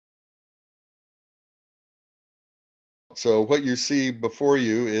So what you see before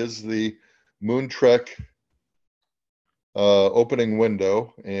you is the Moontrek opening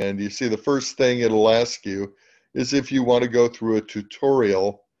window, and you see the first thing it'll ask you is if you want to go through a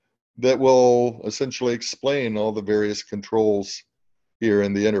tutorial that will essentially explain all the various controls here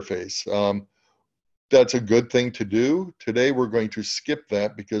in the interface. That's a good thing to do. Today we're going to skip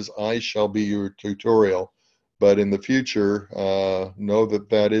that because I shall be your tutorial, but in the future, know that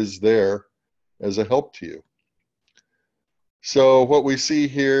that is there as a help to you. So what we see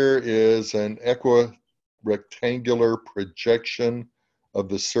here is an equirectangular projection of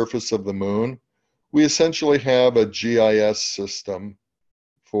the surface of the moon. We essentially have a GIS system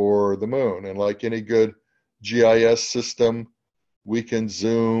for the moon, and like any good GIS system, we can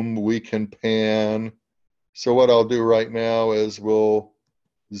zoom, we can pan. So what I'll do right now is we'll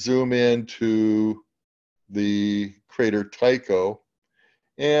zoom into the crater Tycho,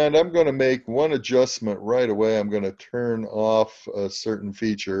 and I'm going to make one adjustment right away. I'm going to turn off a certain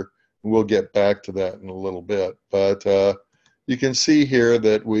feature. We'll get back to that in a little bit. But you can see here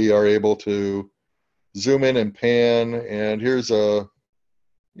that we are able to zoom in and pan, and here's a,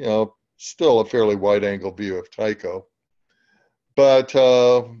 still a fairly wide angle view of Tycho. But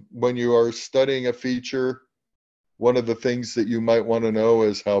when you are studying a feature, one of the things that you might want to know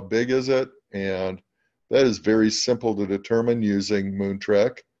is how big is it? And that is very simple to determine using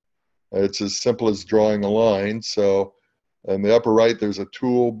Moontrek. It's as simple as drawing a line. So in the upper right, there's a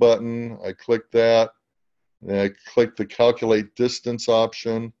tool button. I click that, and I click the calculate distance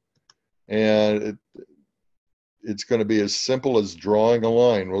option, and it's going to be as simple as drawing a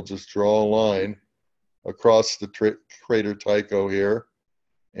line. We'll just draw a line across the crater Tycho here,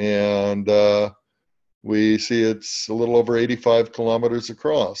 and we see it's a little over 85 kilometers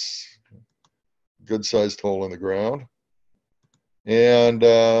across. Good sized hole in the ground. And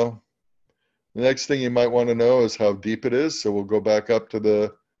the next thing you might want to know is how deep it is. So we'll go back up to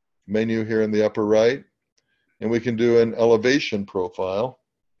the menu here in the upper right, and we can do an elevation profile.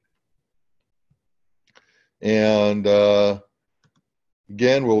 And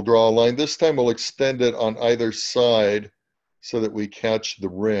again, we'll draw a line. This time we'll extend it on either side so that we catch the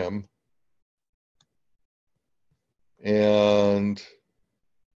rim. And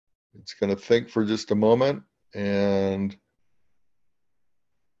it's going to think for just a moment. And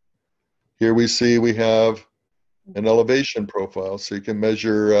here we see we have an elevation profile. So you can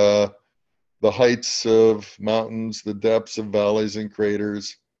measure the heights of mountains, the depths of valleys and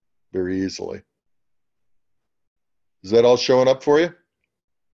craters very easily. Is that all showing up for you?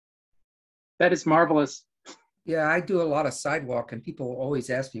 That is marvelous. Yeah, I do a lot of sidewalk, and people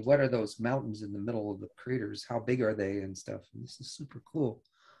always ask me, what are those mountains in the middle of the craters? How big are they and stuff? And this is super cool.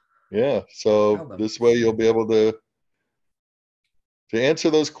 Yeah, so this way you'll be able to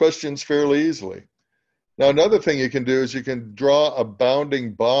answer those questions fairly easily. Now, another thing you can do is you can draw a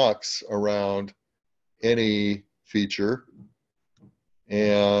bounding box around any feature.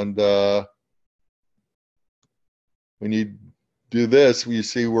 And when you do this, you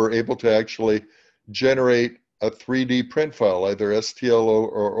see we're able to actually generate a 3D print file, either STL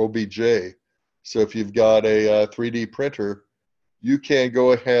or OBJ. So if you've got a 3D printer, you can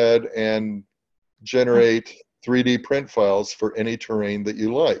go ahead and generate 3D print files for any terrain that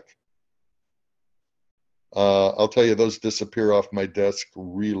you like. I'll tell you, those disappear off my desk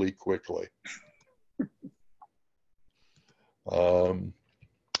really quickly.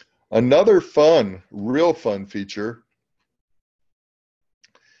 Another fun, real fun feature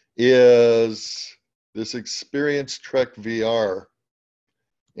is this Experience Trek VR.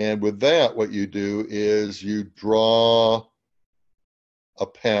 And with that, what you do is you draw a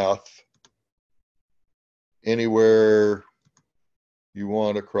path anywhere you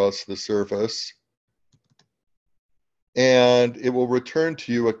want across the surface, and it will return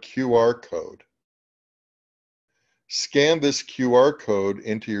to you a QR code. Scan this QR code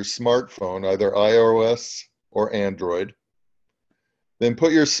into your smartphone, either iOS or Android. Then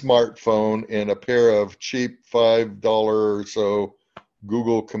put your smartphone in a pair of cheap $5 or so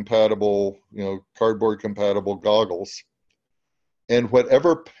Google compatible, cardboard compatible goggles. And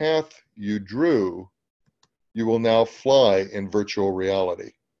whatever path you drew, you will now fly in virtual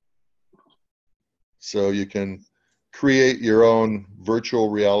reality. So you can create your own virtual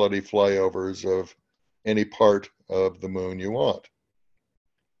reality flyovers of any part of the moon you want.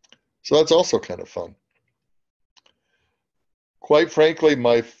 So that's also kind of fun. Quite frankly,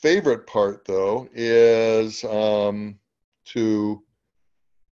 my favorite part, though, is to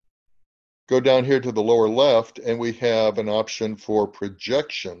go down here to the lower left, and we have an option for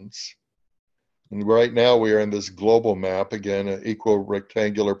projections. And right now we are in this global map, again, an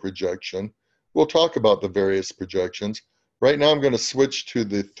equirectangular projection. we'll talk about the various projections. Right now I'm going to switch to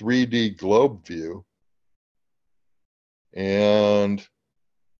the 3D globe view. And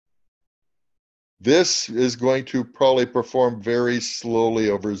this is going to probably perform very slowly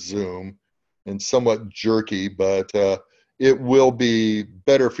over Zoom and somewhat jerky, but it will be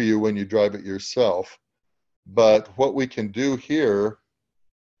better for you when you drive it yourself. But what we can do here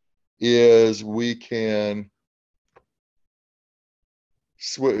is we can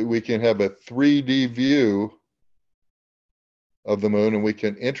have a 3D view of the moon, and we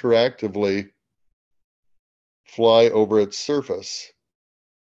can interactively fly over its surface.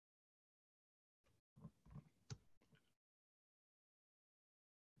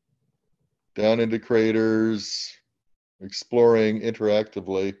 Down into craters, exploring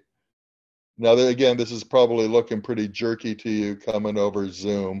interactively. Now, again, this is probably looking pretty jerky to you coming over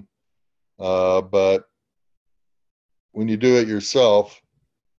Zoom, but when you do it yourself,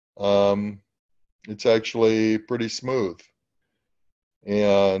 it's actually pretty smooth.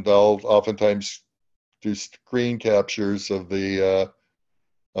 And I'll oftentimes do screen captures of the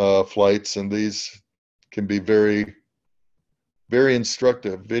flights, and these can be very, very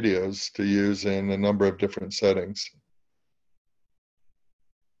instructive videos to use in a number of different settings.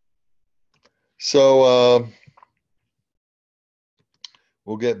 So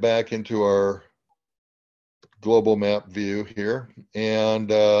we'll get back into our global map view here, and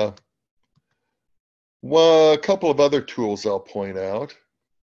a couple of other tools I'll point out.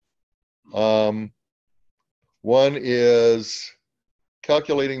 One is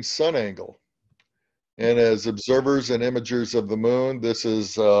calculating sun angle. And as observers and imagers of the moon, this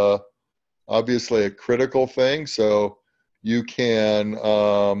is obviously a critical thing. So you can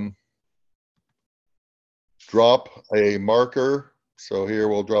drop a marker. So here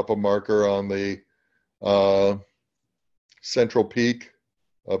we'll drop a marker on the central peak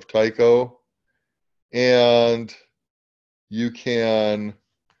of Tycho. And you can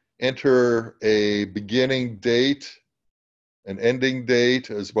enter a beginning date, an ending date,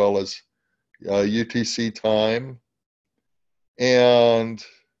 as well as UTC time. And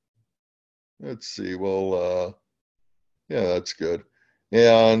let's see, well, yeah, that's good.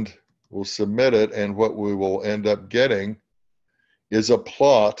 And we'll submit it, and what we will end up getting is a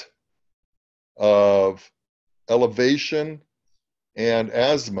plot of elevation and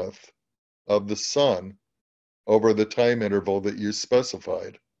azimuth of the sun over the time interval that you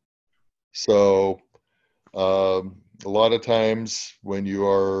specified. So a lot of times when you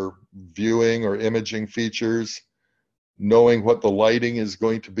are viewing or imaging features, knowing what the lighting is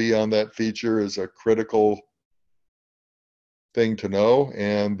going to be on that feature is a critical thing to know,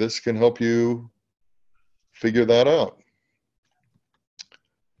 and this can help you figure that out.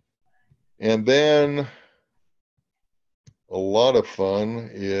 And then a lot of fun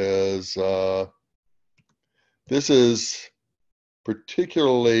is, this is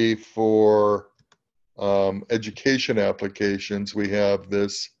particularly for education applications. We have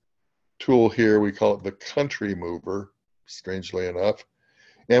this tool here, we call it the country mover, strangely enough.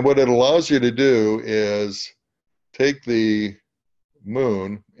 And what it allows you to do is take the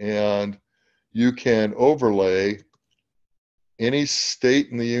moon and you can overlay any state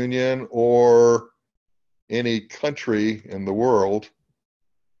in the union or any country in the world.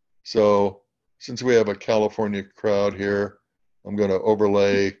 So since we have a California crowd here, I'm going to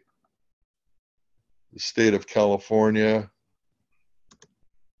overlay the state of California,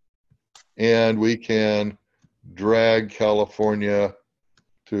 and we can drag California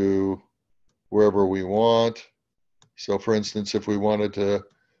to wherever we want. So for instance, if we wanted to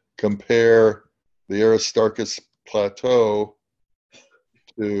compare the Aristarchus Plateau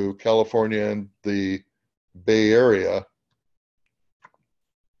to California and the Bay Area,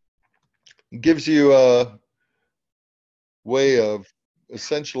 it gives you a way of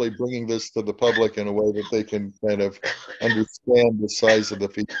essentially bringing this to the public in a way that they can kind of understand the size of the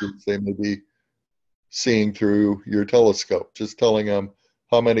features they may be seeing through your telescope. Just telling them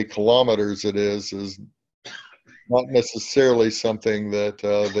how many kilometers it is not necessarily something that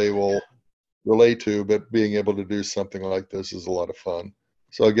they will relate to, but being able to do something like this is a lot of fun.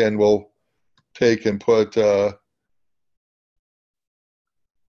 So again, we'll take and put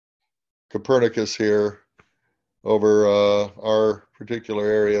Copernicus here over our particular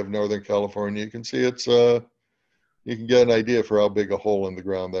area of Northern California. You can see it's, you can get an idea for how big a hole in the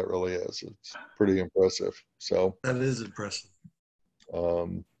ground that really is. It's pretty impressive. So that is impressive.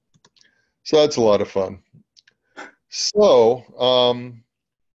 So that's a lot of fun. So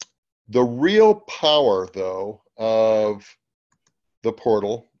the real power, though, of the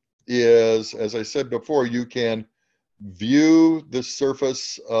portal is, as I said before, you can view the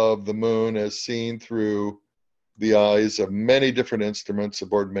surface of the moon as seen through the eyes of many different instruments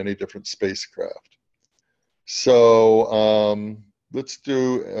aboard many different spacecraft. So let's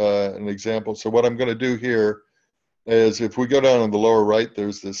do an example. So what I'm going to do here is, if we go down on the lower right,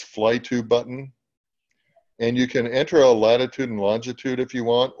 there's this fly to button, and you can enter a latitude and longitude if you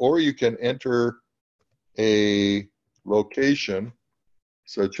want, or you can enter a location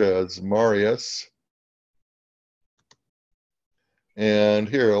such as Marius, and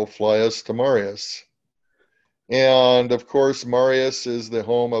here it'll fly us to Marius. And of course, Marius is the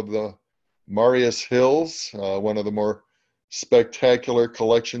home of the Marius Hills, one of the more spectacular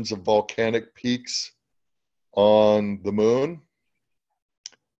collections of volcanic peaks on the moon.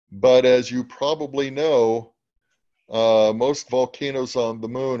 But as you probably know, most volcanoes on the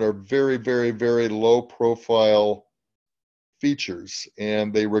moon are very, very, very low profile features,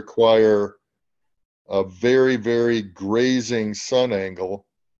 and they require a very, very grazing sun angle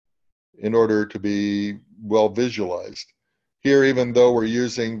in order to be well visualized. Here, even though we're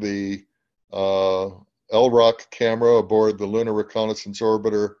using the LROC camera aboard the Lunar Reconnaissance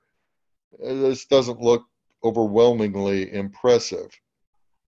Orbiter, this doesn't look overwhelmingly impressive.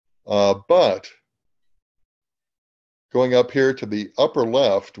 But going up here to the upper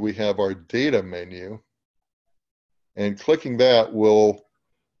left, we have our data menu, and clicking that will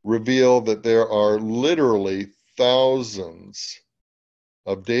reveal that there are literally thousands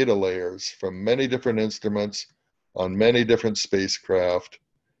of data layers from many different instruments on many different spacecraft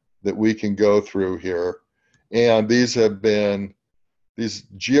that we can go through here. And these have been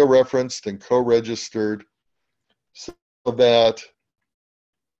georeferenced and co-registered so that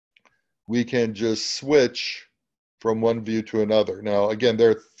we can just switch from one view to another. Now, again,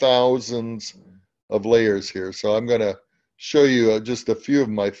 there are thousands of layers here, so I'm going to show you just a few of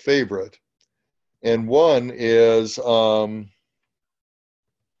my favorite. And one is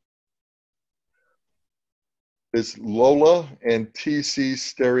this LOLA and TC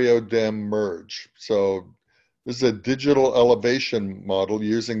stereo DEM merge. So this is a digital elevation model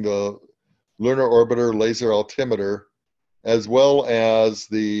using the Lunar Orbiter laser altimeter, as well as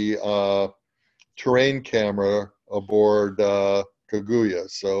the terrain camera aboard Kaguya.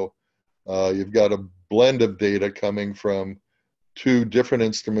 So you've got a blend of data coming from two different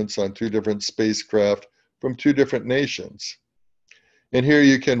instruments on two different spacecraft from two different nations. And here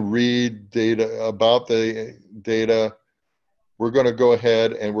you can read data about the data. We're going to go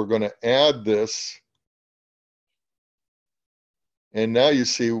ahead and we're going to add this. And now you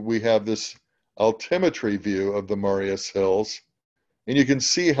see we have this altimetry view of the Marius Hills. And you can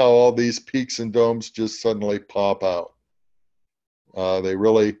see how all these peaks and domes just suddenly pop out. They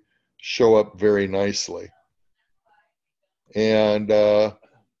really show up very nicely. And of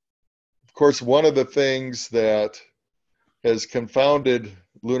course, one of the things that has confounded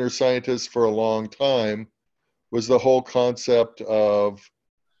lunar scientists for a long time was the whole concept of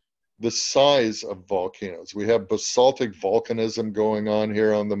the size of volcanoes. We have basaltic volcanism going on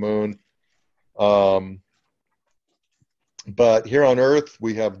here on the moon. But here on Earth,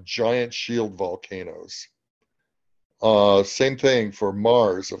 we have giant shield volcanoes. Same thing for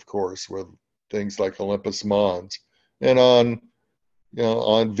Mars, of course, with things like Olympus Mons, and on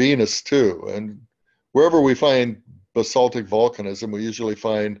Venus too. And wherever we find basaltic volcanism, we usually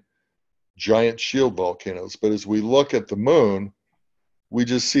find giant shield volcanoes. But as we look at the moon, we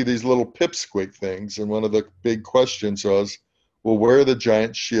just see these little pipsqueak things. And one of the big questions was, well, where are the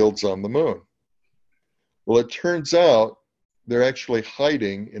giant shields on the moon? Well, it turns out they're actually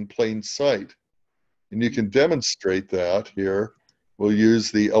hiding in plain sight. And you can demonstrate that here. We'll use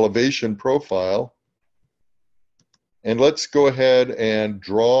the elevation profile. And let's go ahead and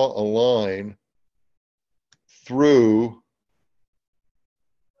draw a line through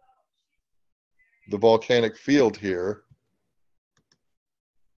the volcanic field here.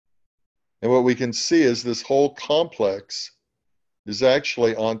 And what we can see is this whole complex is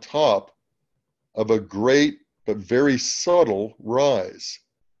actually on top of a great but very subtle rise.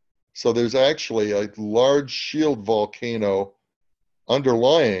 So there's actually a large shield volcano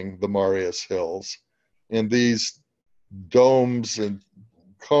underlying the Marius Hills, and these domes and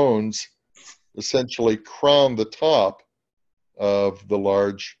cones essentially crown the top of the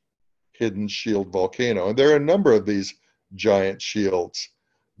large hidden shield volcano. And there are a number of these giant shields.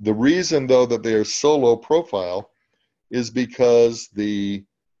 The reason, though, that they are so low profile is because the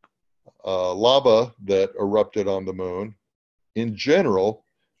lava that erupted on the moon, in general,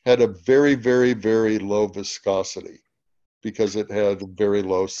 had a very, very, very low viscosity because it had very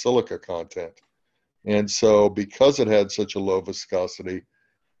low silica content. And so because it had such a low viscosity,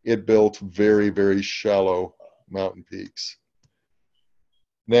 it built very, very shallow mountain peaks.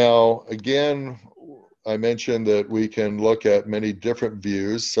 Now, again, I mentioned that we can look at many different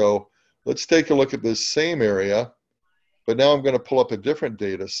views. So let's take a look at this same area, but now I'm going to pull up a different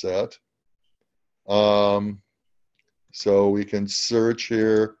data set. So we can search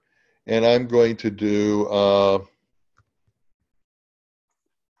here, and I'm going to do a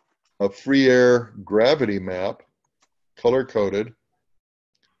free air gravity map, color-coded,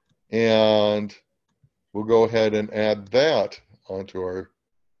 and we'll go ahead and add that onto our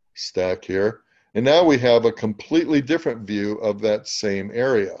stack here. And now we have a completely different view of that same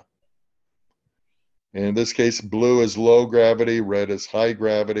area. In this case, blue is low gravity, red is high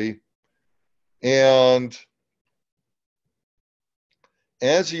gravity. And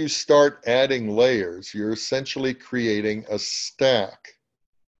as you start adding layers, you're essentially creating a stack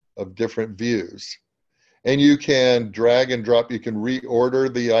of different views. And you can drag and drop, you can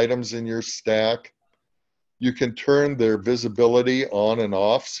reorder the items in your stack. You can turn their visibility on and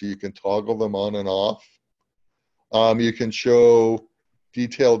off, so you can toggle them on and off. You can show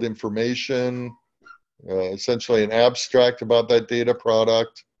detailed information, essentially an abstract about that data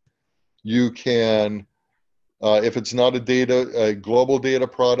product. You can, if it's not a global data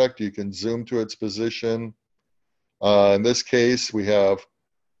product, you can zoom to its position. In this case, we have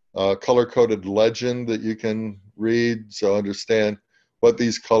a color-coded legend that you can read, so understand what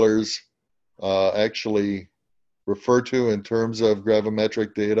these colors actually refer to in terms of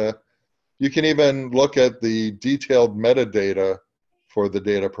gravimetric data. You can even look at the detailed metadata for the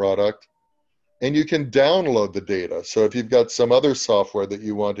data product, and you can download the data. So if you've got some other software that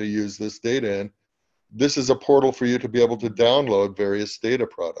you want to use this data in, this is a portal for you to be able to download various data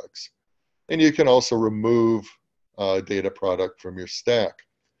products. And you can also remove a data product from your stack.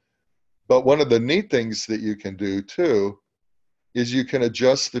 But one of the neat things that you can do too is you can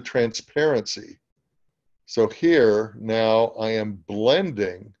adjust the transparency. So here now I am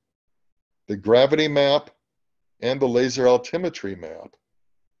blending the gravity map and the laser altimetry map.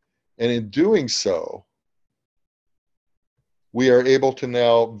 And in doing so, we are able to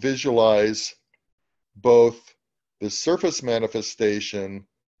now visualize both the surface manifestation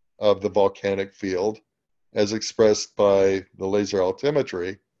of the volcanic field as expressed by the laser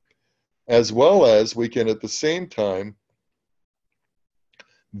altimetry, as well as we can at the same time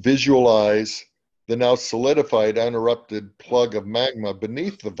visualize the now solidified unerupted plug of magma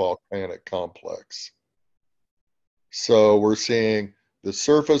beneath the volcanic complex. So we're seeing the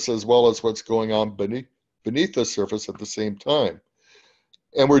surface as well as what's going on beneath the surface at the same time.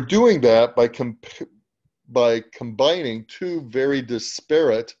 And we're doing that by combining two very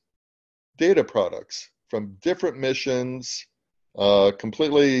disparate data products from different missions,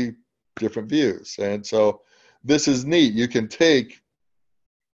 completely different views. And so this is neat. You can take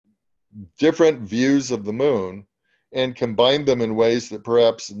different views of the moon and combine them in ways that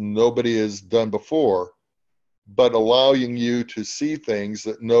perhaps nobody has done before, but allowing you to see things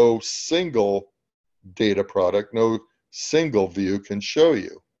that no single data product, no single view can show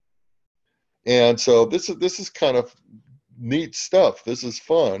you. And so this is kind of neat stuff. This is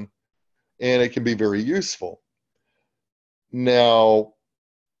fun, and it can be very useful. Now,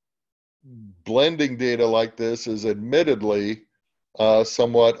 blending data like this is admittedly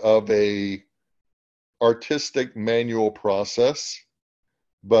somewhat of a artistic manual process,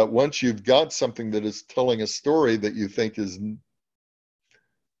 but once you've got something that is telling a story that you think is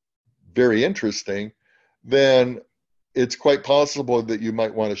very interesting, then it's quite possible that you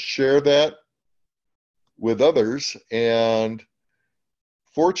might want to share that with others, and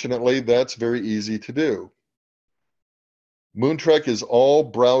fortunately that's very easy to do. Moontrek is all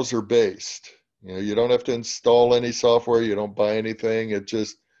browser based. You don't have to install any software, you don't buy anything. It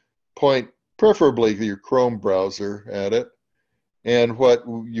just point preferably your Chrome browser at it. And what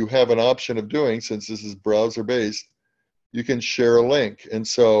you have an option of doing, since this is browser based, you can share a link. And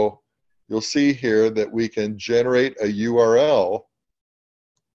so you'll see here that we can generate a URL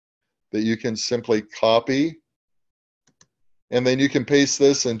that you can simply copy, and then you can paste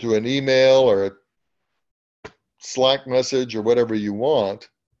this into an email or a Slack message or whatever you want,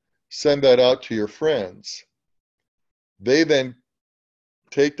 send that out to your friends. They then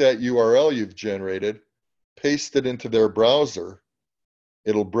take that URL you've generated, paste it into their browser.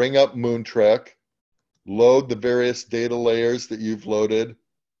 It'll bring up Moontrek, load the various data layers that you've loaded,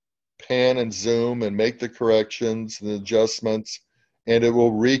 pan and zoom and make the corrections and adjustments, and it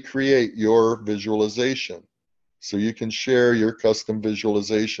will recreate your visualization. So you can share your custom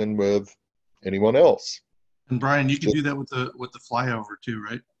visualization with anyone else. And Brian, you can do that with the flyover too,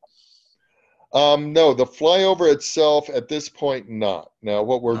 right? No, the flyover itself at this point, not. Now,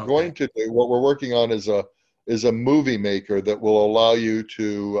 what we're going to do, what we're working on is a is a movie maker that will allow you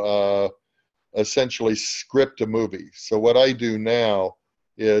to essentially script a movie. So what I do now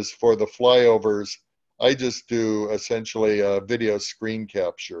is for the flyovers, I just do essentially a video screen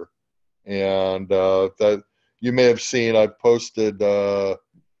capture. And that you may have seen, I've posted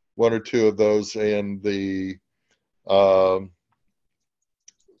one or two of those in the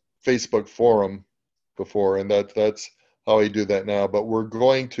Facebook forum before, and that's how I do that now. But we're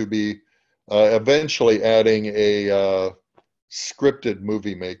going to be eventually adding a scripted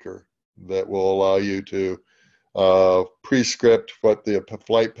movie maker that will allow you to pre-script what the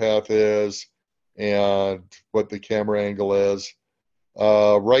flight path is and what the camera angle is.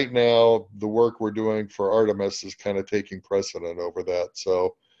 Right now, the work we're doing for Artemis is kind of taking precedent over that.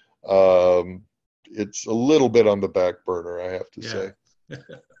 So it's a little bit on the back burner, I have to say.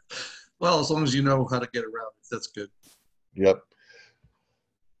 Well, as long as you know how to get around it, that's good. Yep.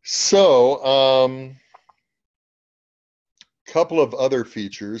 So, couple of other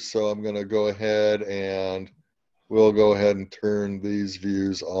features. So I'm going to go ahead and we'll go ahead and turn these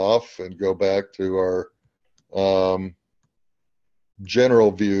views off and go back to our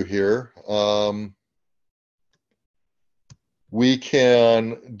general view here. We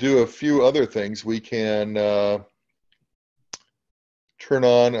can do a few other things. We can turn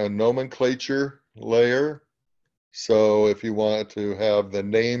on a nomenclature layer. So if you want to have the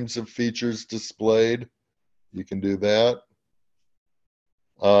names of features displayed, you can do that.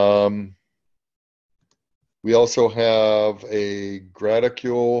 We also have a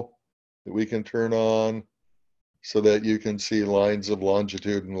graticule that we can turn on so that you can see lines of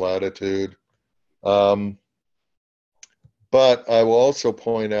longitude and latitude. But I will also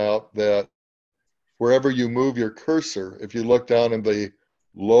point out that wherever you move your cursor, if you look down in the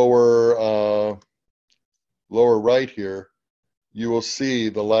lower right here, you will see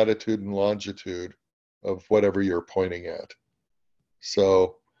the latitude and longitude of whatever you're pointing at.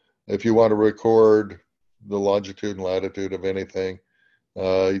 So if you want to record the longitude and latitude of anything,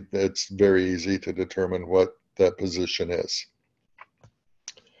 it's very easy to determine what that position is.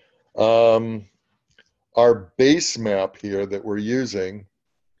 Our base map here that we're using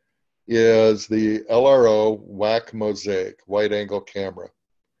is the LRO WAC Mosaic wide angle camera.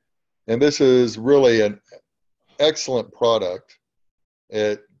 And this is really an excellent product.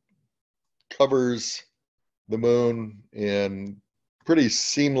 It covers the moon in pretty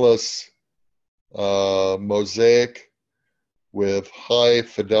seamless mosaic with high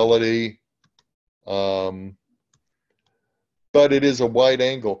fidelity. But it is a wide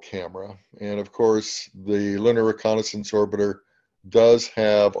angle camera. And of course, the Lunar Reconnaissance Orbiter does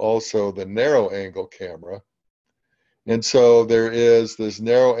have also the narrow angle camera. And so there is this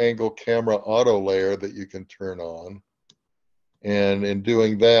narrow angle camera auto layer that you can turn on. And in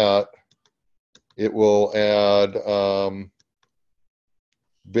doing that, it will add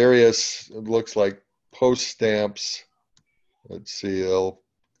various, it looks like post stamps. Let's see, I'll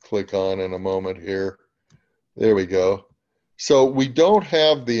click on in a moment here. There we go. So we don't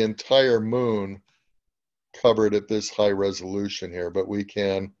have the entire moon covered at this high resolution here, but we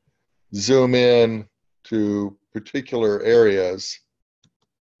can zoom in to particular areas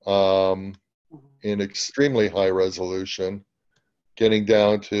in extremely high resolution, getting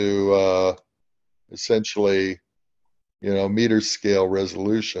down to essentially, meter scale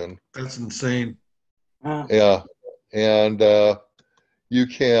resolution. That's insane. Yeah, and you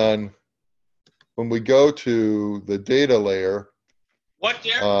can, when we go to the data layer,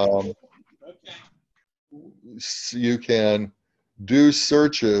 you can do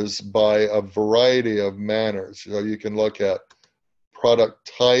searches by a variety of manners. You can look at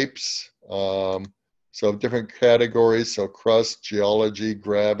product types, so different categories, so crust, geology,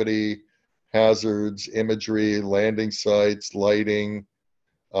 gravity, hazards, imagery, landing sites, lighting,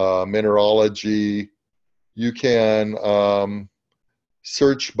 mineralogy. You can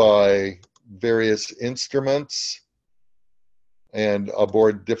search by various instruments and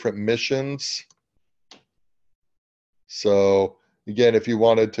aboard different missions. So again, if you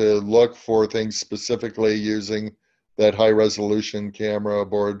wanted to look for things specifically using that high resolution camera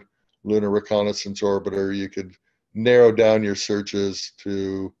aboard Lunar Reconnaissance Orbiter, you could narrow down your searches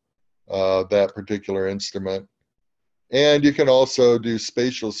to that particular instrument. And you can also do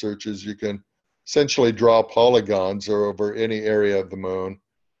spatial searches. You can essentially draw polygons over any area of the moon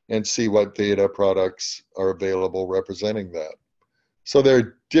and see what data products are available representing that. So there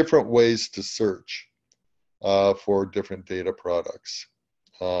are different ways to search for different data products.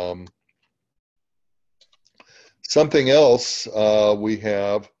 Something else we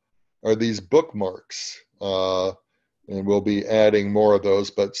have are these bookmarks, and we'll be adding more of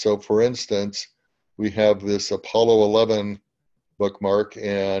those. But so for instance, we have this Apollo 11 bookmark,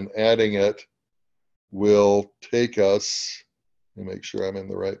 and adding it will take us, let me make sure I'm in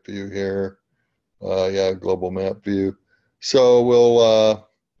the right view here. Yeah, global map view. So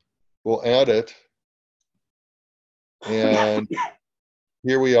we'll add it, and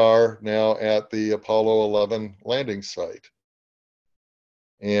here we are now at the Apollo 11 landing site.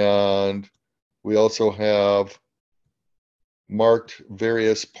 And we also have marked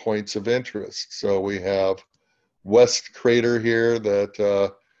various points of interest. So we have West Crater here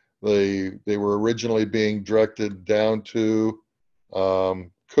that they were originally being directed down to,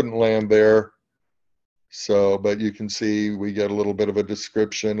 couldn't land there. So, but you can see we get a little bit of a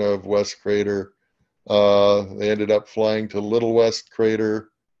description of West Crater. They ended up flying to Little West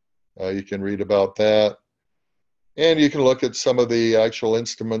Crater. You can read about that. And you can look at some of the actual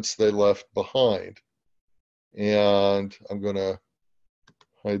instruments they left behind. And I'm going to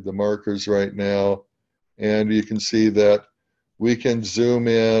hide the markers right now. And you can see that we can zoom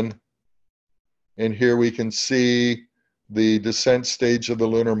in. And here we can see the descent stage of the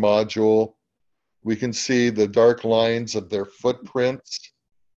lunar module. We can see the dark lines of their footprints.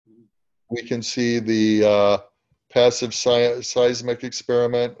 We can see the passive seismic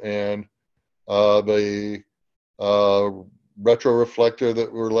experiment and the retroreflector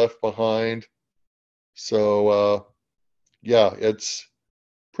that were left behind. So yeah, it's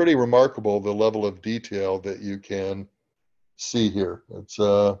pretty remarkable the level of detail that you can see here. It's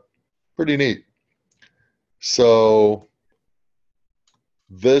pretty neat. So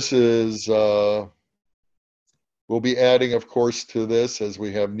this is, we'll be adding, of course, to this as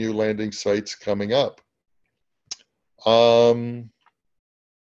we have new landing sites coming up.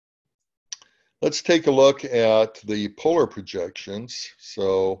 Let's take a look at the polar projections.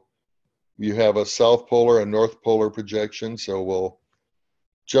 So you have a south polar and north polar projection. So we'll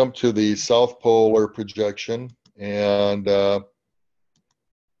jump to the south polar projection. And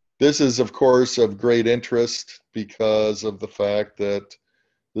this is, of course, of great interest because of the fact that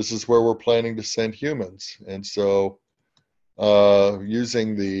this is where we're planning to send humans. And so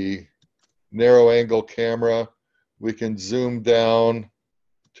using the narrow angle camera, we can zoom down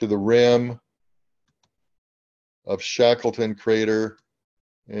to the rim of Shackleton Crater,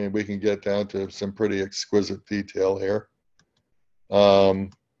 and we can get down to some pretty exquisite detail here.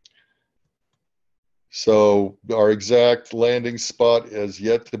 So our exact landing spot is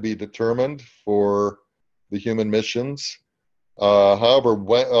yet to be determined for the human missions. However,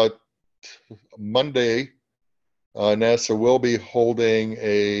 Monday, NASA will be holding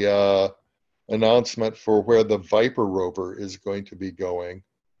a announcement for where the Viper rover is going to be going.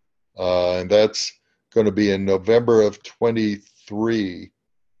 And that's going to be in November of 23.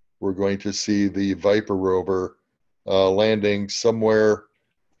 We're going to see the Viper rover landing somewhere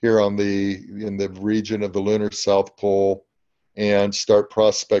here in the region of the lunar South Pole and start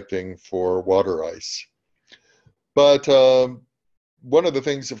prospecting for water ice. But one of the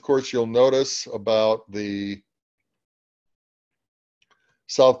things, of course, you'll notice about the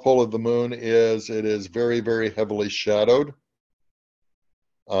South Pole of the Moon is it is very, very heavily shadowed.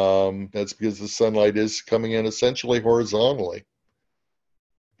 That's because the sunlight is coming in essentially horizontally.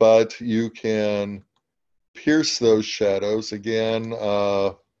 But you can pierce those shadows. Again,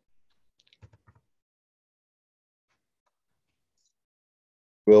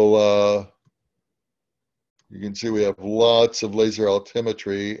 you can see we have lots of laser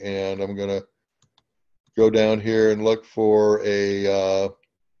altimetry, and I'm going to go down here and look for a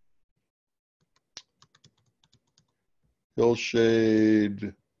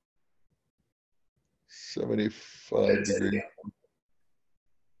hillshade 75 degrees.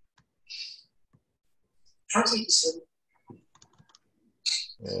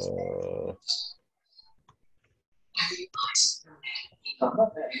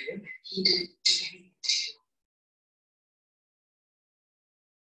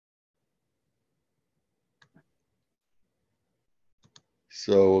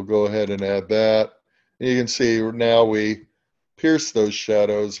 So we'll go ahead and add that. And you can see now we pierce those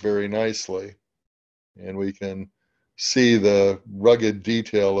shadows very nicely. And we can see the rugged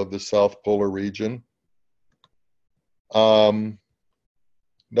detail of the South Polar region. Another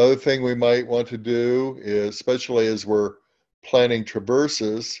thing we might want to do is, especially as we're planning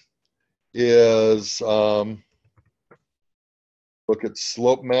traverses, is look at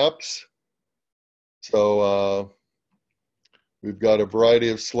slope maps. So we've got a variety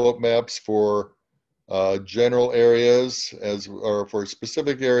of slope maps for general areas or for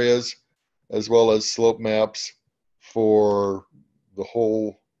specific areas, as well as slope maps for the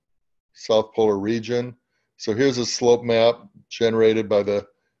whole South Polar region. So here's a slope map generated by the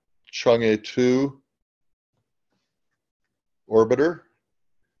Chang'e 2 orbiter,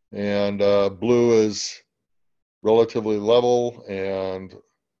 and blue is relatively level, and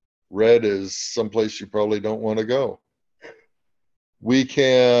red is someplace you probably don't want to go. We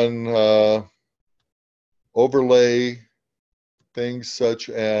can overlay things such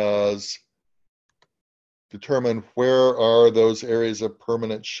as determine where are those areas of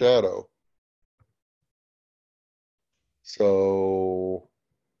permanent shadow. So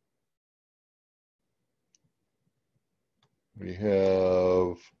we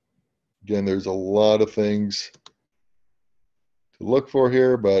have, again, there's a lot of things to look for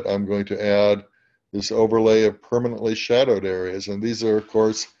here, but I'm going to add this overlay of permanently shadowed areas. And these are, of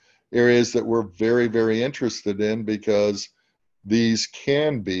course, areas that we're very, very interested in, because these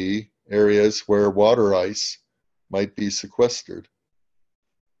can be areas where water ice might be sequestered.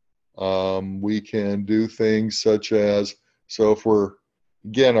 We can do things such as, so if we're,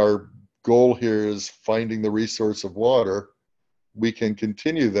 again, our goal here is finding the resource of water, we can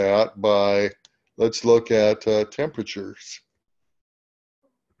continue that by, let's look at temperatures.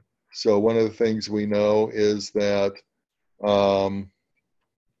 So one of the things we know is that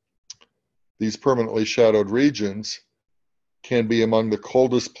these permanently shadowed regions can be among the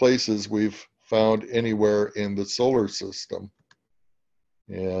coldest places we've found anywhere in the solar system.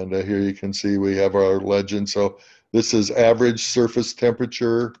 And here you can see we have our legend. So this is average surface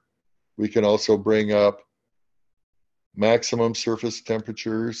temperature. We can also bring up maximum surface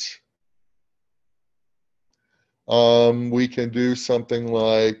temperatures. We can do something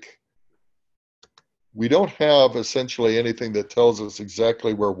like, we don't have essentially anything that tells us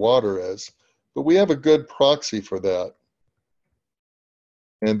exactly where water is, but we have a good proxy for that.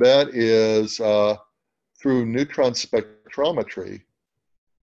 And that is through neutron spectrometry,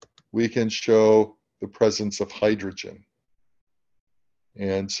 we can show the presence of hydrogen.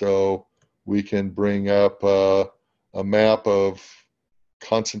 And so we can bring up a map of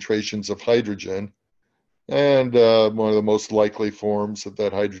concentrations of hydrogen. And one of the most likely forms that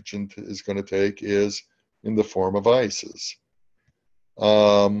that hydrogen is going to take is in the form of ices.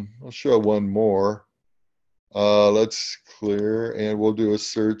 I'll show one more. Let's clear, and we'll do a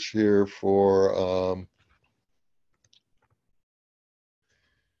search here for,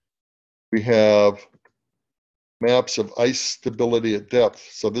 we have maps of ice stability at depth.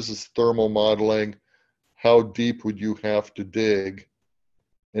 So this is thermal modeling. How deep would you have to dig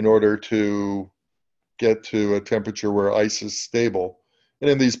in order to get to a temperature where ice is stable? And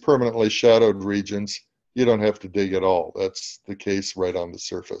in these permanently shadowed regions, you don't have to dig at all. That's the case right on the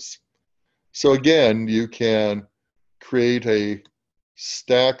surface. So again, you can create a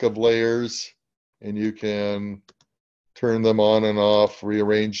stack of layers, and you can turn them on and off,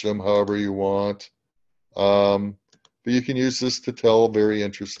 rearrange them however you want. But you can use this to tell very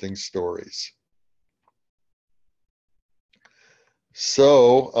interesting stories.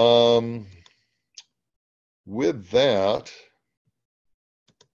 So with that,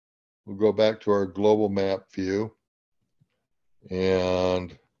 we'll go back to our global map view,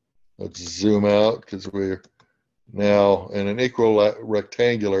 and let's zoom out, because we're now in an equal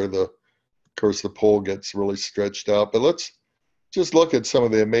rectangular. Of course, the pole gets really stretched out, but let's just look at some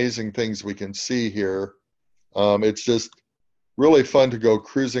of the amazing things we can see here. It's just really fun to go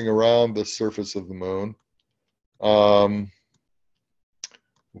cruising around the surface of the moon.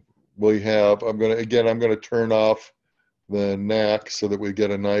 We have, I'm going to turn off the NAC so that we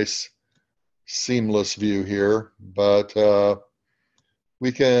get a nice seamless view here. But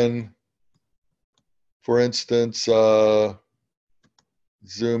we can, for instance,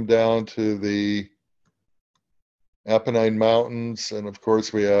 zoom down to the Apennine Mountains, and of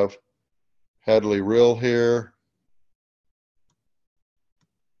course we have Hadley Rill here.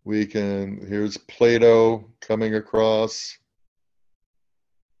 We can, here's Plato coming across.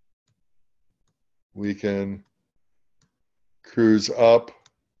 We can cruise up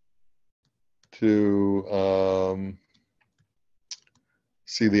to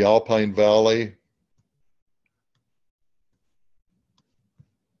see the Alpine Valley,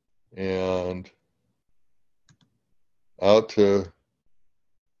 and out to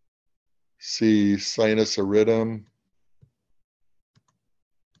see Sinus Iridum.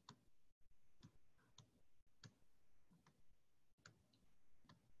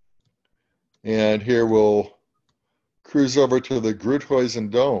 And here we'll cruise over to the Gruithuisen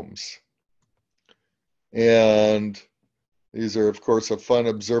domes. And these are, of course, a fun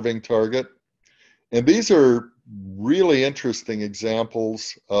observing target. And these are really interesting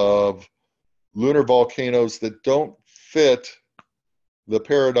examples of lunar volcanoes that don't fit the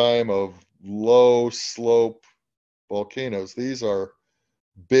paradigm of low slope volcanoes. These are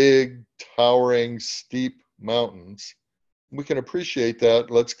big, towering, steep mountains. we can appreciate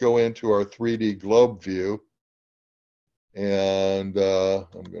that, let's go into our 3D globe view. And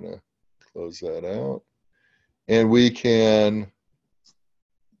I'm going to close that out. And we can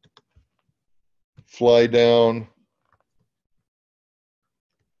fly down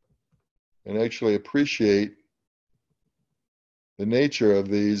and actually appreciate the nature of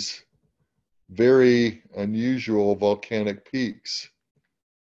these very unusual volcanic peaks.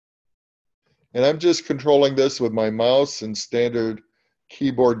 And I'm just controlling this with my mouse and standard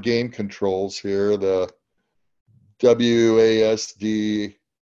keyboard game controls here, the WASD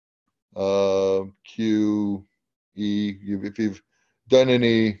QE. If you've done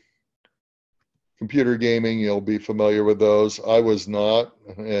any computer gaming, you'll be familiar with those. I was not,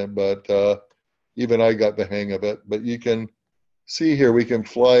 but even I got the hang of it. But you can see here, we can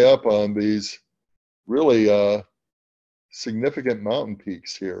fly up on these really significant mountain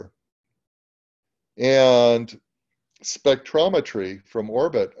peaks here. And spectrometry from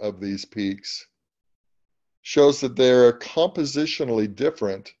orbit of these peaks shows that they're compositionally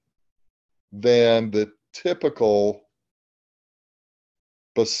different than the typical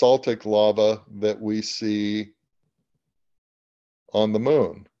basaltic lava that we see on the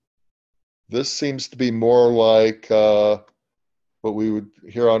moon. This seems to be more like what we would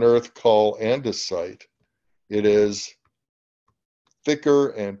here on Earth call andesite. It is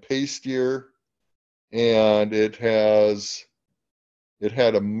thicker and pastier, and it had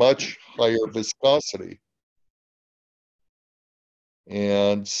a much higher viscosity.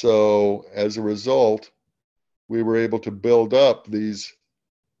 And so as a result, we were able to build up these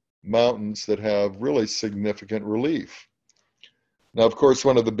mountains that have really significant relief. Now, of course,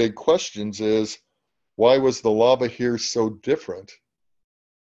 one of the big questions is, why was the lava here so different?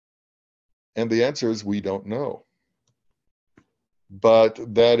 And the answer is, we don't know. But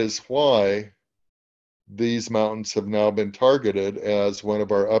that is why these mountains have now been targeted as one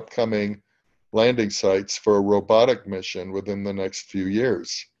of our upcoming landing sites for a robotic mission within the next few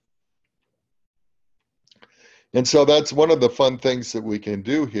years. And so that's one of the fun things that we can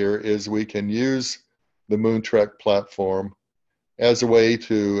do here, is we can use the Moontrek platform as a way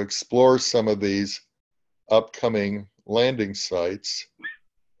to explore some of these upcoming landing sites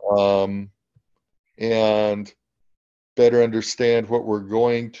and better understand what we're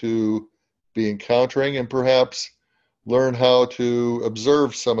going to be encountering, and perhaps learn how to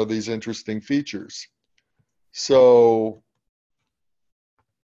observe some of these interesting features. So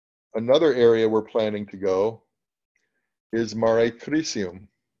another area we're planning to go is Mare Crisium.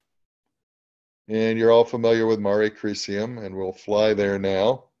 And you're all familiar with Mare Crisium, and we'll fly there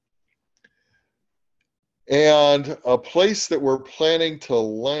now. And a place that we're planning to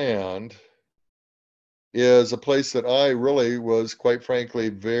land is a place that I really was, quite frankly,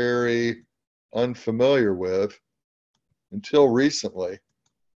 very unfamiliar with until recently.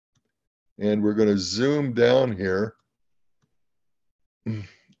 And we're going to zoom down here.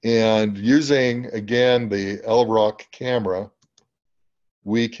 And using, again, the LROC camera,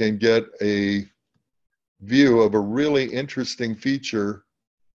 we can get a view of a really interesting feature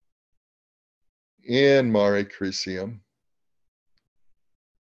in Mare Crisium.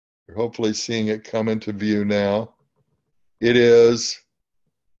 You're hopefully seeing it come into view now. It is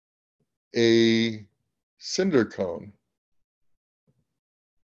a cinder cone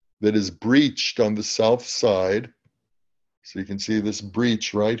that is breached on the south side. So you can see this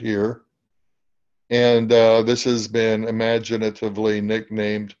breach right here. And this has been imaginatively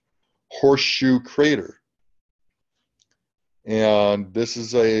nicknamed Horseshoe Crater. And this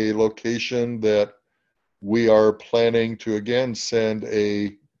is a location that we are planning to, again, send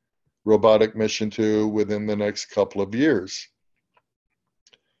a robotic mission to within the next couple of years.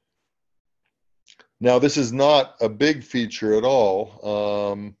 Now, this is not a big feature at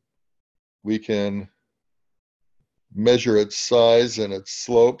all. We can measure its size and its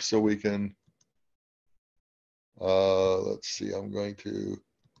slope, so we can, let's see, I'm going to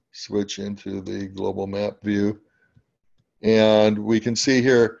switch into the global map view. And we can see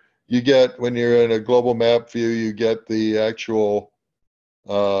here, you get, when you're in a global map view, you get the actual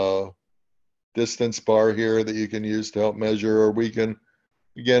distance bar here that you can use to help measure, or we can,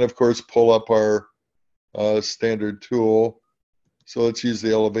 again, of course, pull up our standard tool. So let's use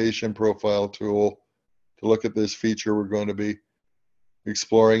the elevation profile tool to look at this feature we're going to be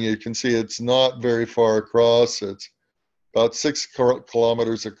exploring. You can see it's not very far across. It's about 6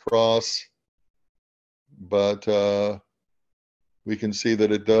 kilometers across, but we can see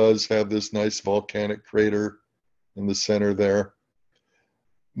that it does have this nice volcanic crater in the center there.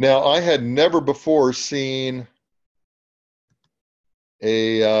 Now, I had never before seen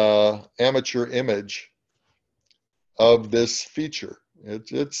a amateur image of this feature.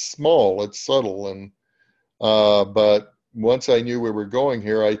 It's small, it's subtle, and but once I knew we were going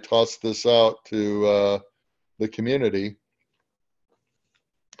here, I tossed this out to the community.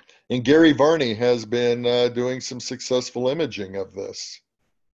 And Gary Varney has been doing some successful imaging of this.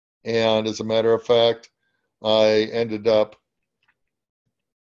 And as a matter of fact, I ended up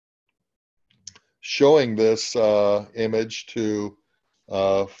showing this image to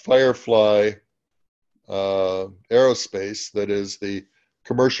Firefly Aerospace, that is the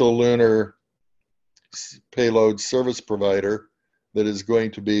commercial lunar payload service provider that is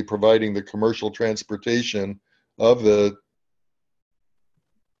going to be providing the commercial transportation of the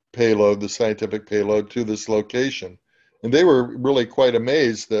payload, the scientific payload, to this location. And they were really quite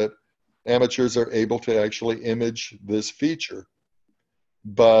amazed that amateurs are able to actually image this feature.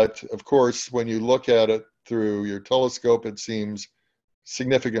 But of course, when you look at it through your telescope, it seems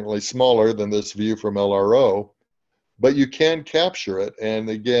significantly smaller than this view from LRO, but you can capture it. And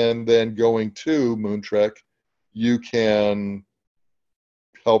again, then going to Moontrek, you can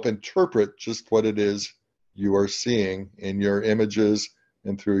help interpret just what it is you are seeing in your images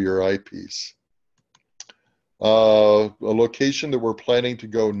and through your eyepiece. A location that we're planning to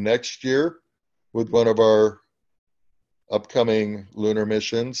go next year with one of our upcoming lunar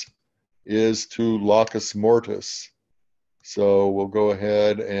missions is to Lacus Mortis. So we'll go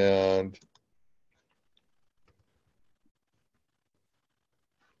ahead and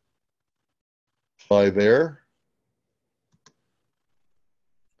fly there.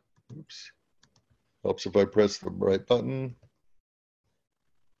 Oops. Helps if I press the right button.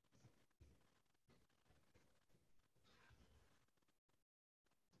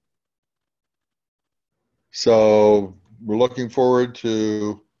 So we're looking forward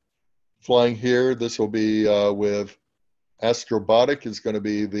to flying here. This will be with Astrobotic is going to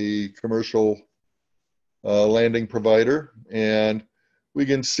be the commercial landing provider. And we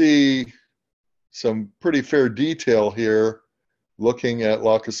can see some pretty fair detail here. Looking at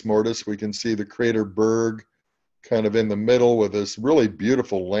Lacus Mortis, we can see the crater Berg kind of in the middle with this really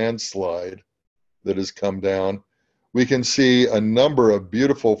beautiful landslide that has come down. We can see a number of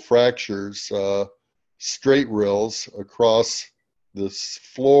beautiful fractures, straight rills across this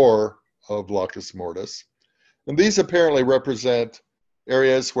floor of Lacus Mortis. And these apparently represent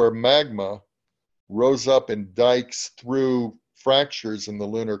areas where magma rose up in dikes through fractures in the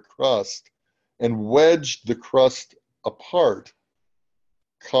lunar crust and wedged the crust apart,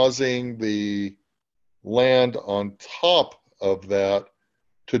 causing the land on top of that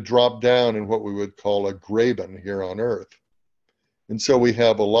to drop down in what we would call a graben here on Earth. And so we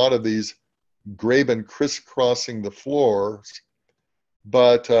have a lot of these graben crisscrossing the floors,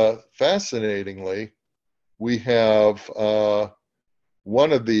 but fascinatingly, we have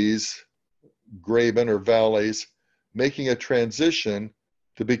one of these graben or valleys making a transition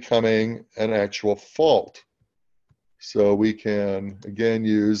to becoming an actual fault. So we can, again,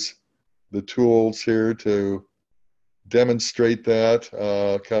 use the tools here to demonstrate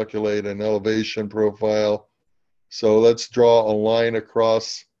that, calculate an elevation profile. So let's draw a line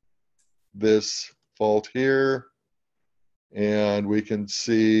across this fault here, and we can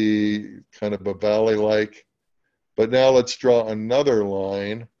see kind of a valley-like. But now let's draw another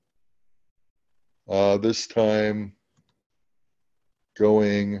line, this time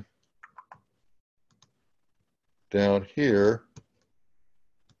going down here.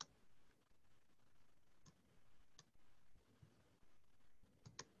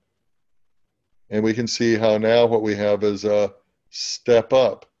 And we can see how now what we have is a step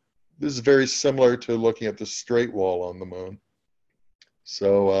up. This is very similar to looking at the straight wall on the moon.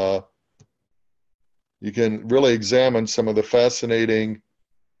 So you can really examine some of the fascinating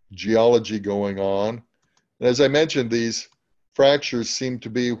geology going on. And as I mentioned, these fractures seem to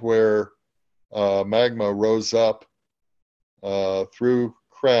be where magma rose up through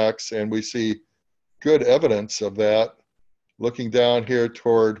cracks, and we see good evidence of that looking down here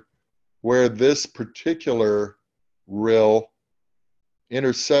toward where this particular rill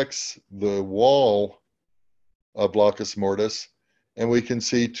intersects the wall of Lacus Mortis, and we can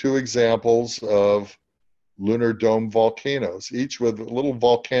see two examples of lunar dome volcanoes, each with a little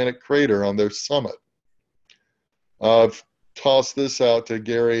volcanic crater on their summit. I've tossed this out to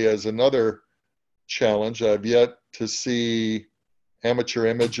Gary as another challenge. I've yet to see amateur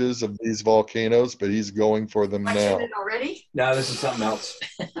images of these volcanoes, but he's going for them now. It already? No, this is something else.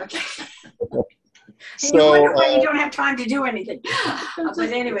 Okay. So, you wonder why you don't have time to do anything. But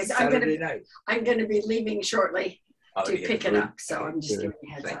anyways, I'm Saturday night. gonna be leaving shortly Oh, to yeah. pick it up. So I'm just giving you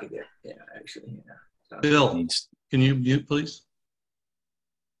a heads Thank up. you, dear. Yeah, actually, yeah. So Bill, needs- can you mute, please?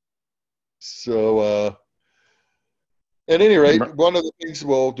 so At any rate, one of the things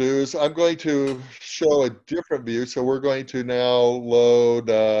we'll do is I'm going to show a different view. So we're going to now load,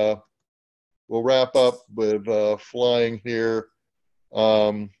 we'll wrap up with flying here.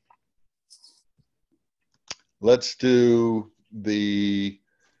 Let's do the,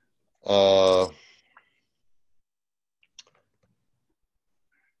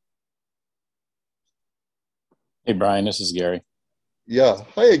 Hey, Brian, this is Gary. yeah.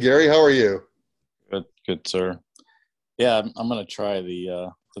 Hiya, Gary. How are you? Good, sir. Yeah, I'm going to try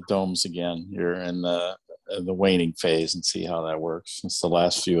the domes again here in the waning phase and see how that works. Since the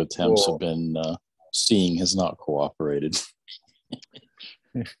last few attempts Cool. have been seeing has not cooperated.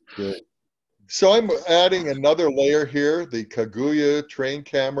 Good. So I'm adding another layer here, the Kaguya Train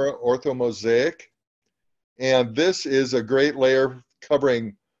Camera Orthomosaic. And this is a great layer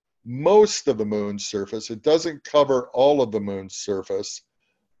covering most of the moon's surface. It doesn't cover all of the moon's surface,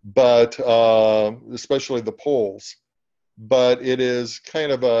 but especially the poles. But it is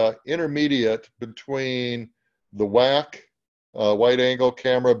kind of a intermediate between the WAC, wide angle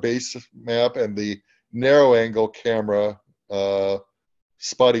camera base map, and the narrow angle camera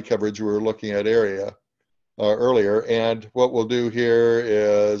spotty coverage we were looking at earlier. And what we'll do here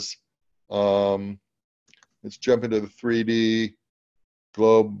is let's jump into the 3D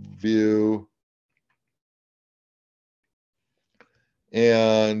globe view.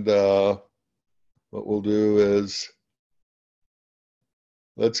 And what we'll do is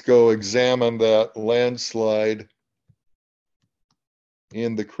let's go examine that landslide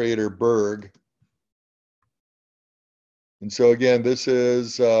in the crater Berg. And so again, this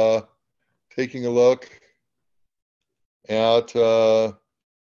is taking a look at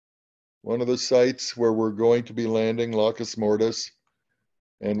one of the sites where we're going to be landing, Lacus Mortis,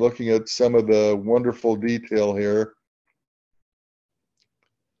 and looking at some of the wonderful detail here.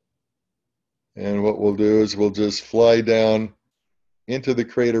 And what we'll do is we'll just fly down into the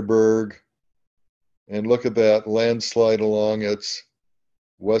crater Berg and look at that landslide along its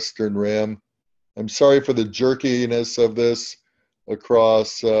western rim. I'm sorry for the jerkiness of this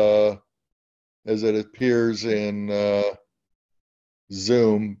across as it appears in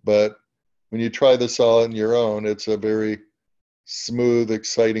Zoom, but when you try this all on your own, it's a very smooth,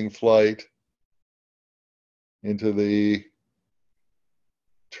 exciting flight into the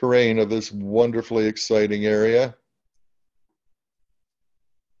terrain of this wonderfully exciting area.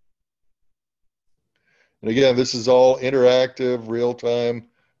 And again, this is all interactive, real time.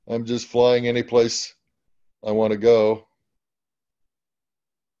 I'm just flying any place I want to go.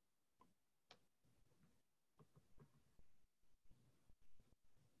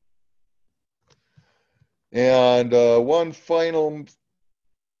 And one final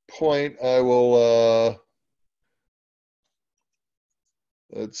point I will,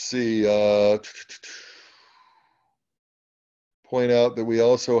 let's see, point out that we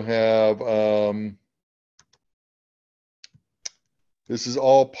also have, this is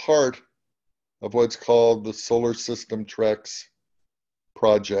all part of what's called the Solar System Treks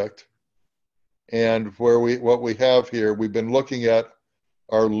project. And what we have here, we've been looking at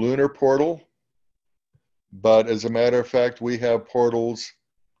our lunar portal, but as a matter of fact, we have portals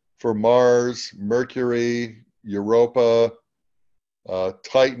for Mars, Mercury, Europa,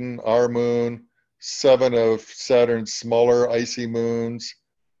 Titan, our moon, 7 of Saturn's smaller icy moons,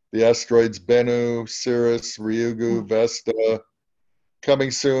 the asteroids Bennu, Sirius, Ryugu, Vesta,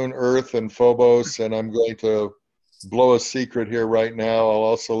 coming soon, Earth and Phobos, and I'm going to blow a secret here right now. I'll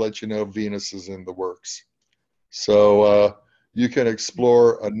also let you know Venus is in the works. So you can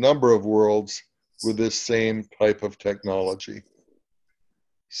explore a number of worlds with this same type of technology.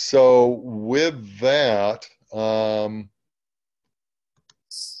 So with that, I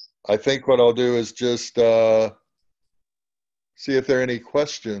think what I'll do is just see if there are any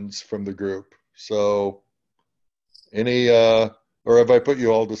questions from the group. So any, or have I put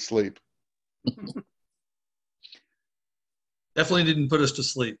you all to sleep? Definitely didn't put us to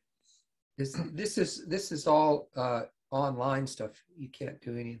sleep. This is all online stuff. You can't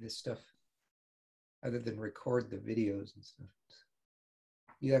do any of this stuff other than record the videos and stuff.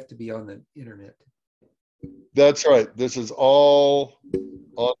 You have to be on the internet. That's right. This is all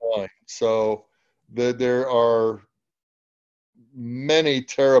online. So there are many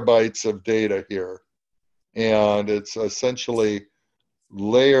terabytes of data here. And it's essentially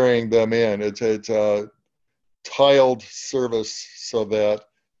layering them in. It's a tiled service so that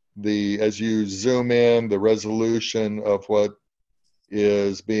as you zoom in, the resolution of what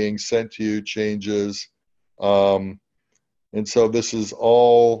is being sent to you changes. And so this is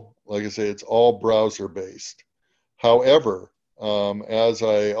all, like I say, it's all browser based. However, as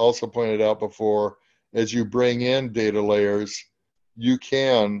I also pointed out before, as you bring in data layers, you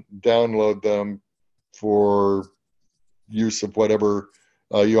can download them for use of whatever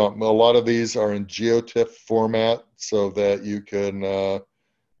you want. A lot of these are in GeoTIFF format so that you can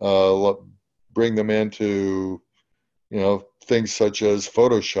bring them into, things such as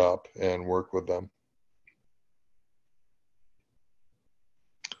Photoshop and work with them.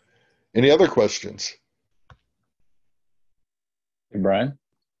 Any other questions? Hey, Brian.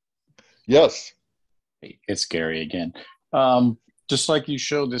 Yes. Hey, it's Gary again. Just like you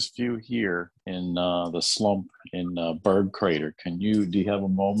showed this view here in the slump in Berg Crater, do you have a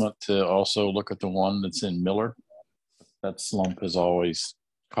moment to also look at the one that's in Miller? That slump has always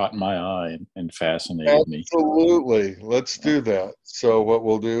caught my eye and fascinated me. Absolutely. Let's do that. So what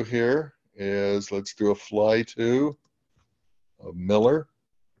we'll do here is let's do a fly to of Miller.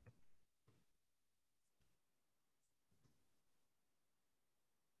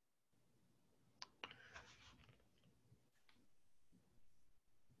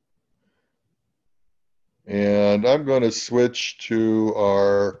 And I'm going to switch to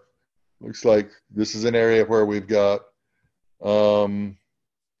our, looks like this is an area where we've got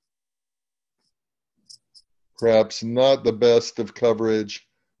perhaps not the best of coverage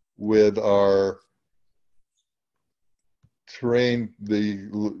with our terrain,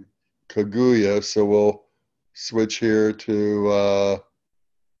 the Kaguya. So we'll switch here to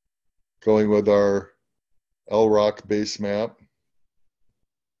going with our LROC base map.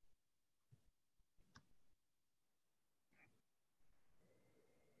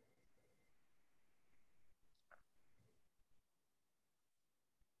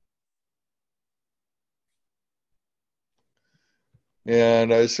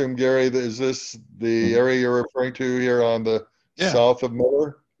 And I assume, Gary, is this the area you're referring to here on the south of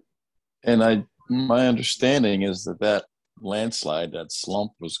Miller? And my understanding is that landslide, that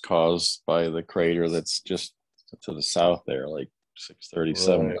slump, was caused by the crater that's just to the south there, like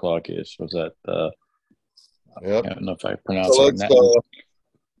 6:37 Right. o'clock ish. Was that? Yep. I don't know if I pronounced So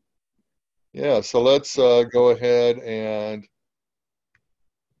it. so let's go ahead and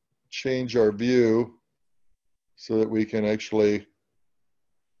change our view so that we can actually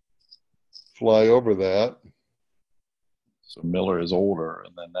fly over that. So Miller is older,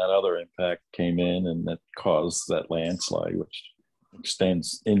 and then that other impact came in, and that caused that landslide, which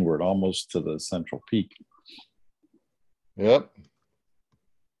extends inward almost to the central peak. Yep.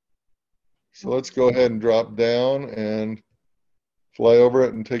 So let's go ahead and drop down and fly over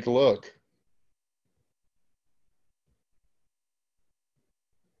it and take a look.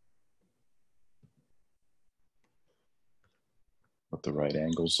 With the right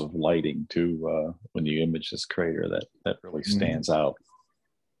angles of lighting too, when you image this crater, that really stands out.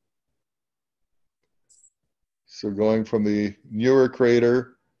 So going from the newer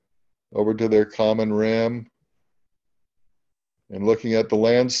crater over to their common rim and looking at the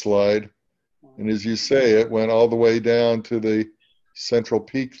landslide, and as you say, it went all the way down to the central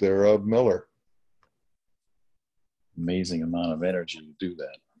peak there of Miller. Amazing amount of energy to do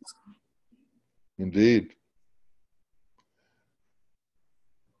that. Indeed.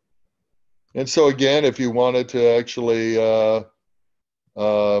 And so again, if you wanted to actually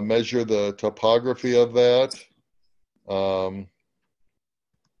measure the topography of that,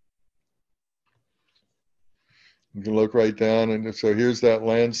 you can look right down, and so here's that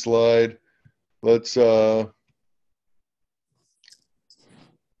landslide. Let's that's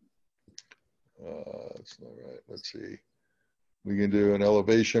not right. Let's see. We can do an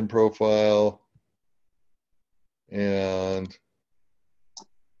elevation profile, and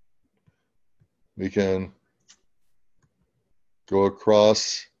we can go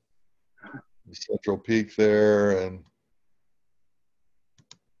across the central peak there, and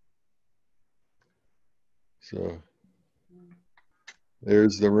so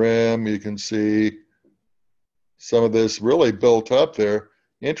there's the rim. You can see some of this really built up there.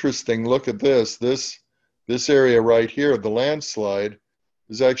 Interesting, look at this. This area right here, the landslide,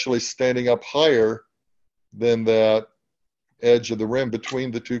 is actually standing up higher than that edge of the rim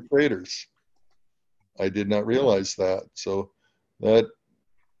between the two craters. I did not realize that. So that,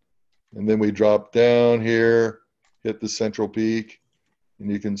 and then we drop down here, hit the central peak,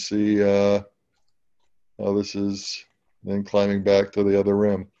 and you can see how this is then climbing back to the other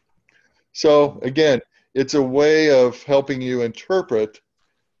rim. So again, it's a way of helping you interpret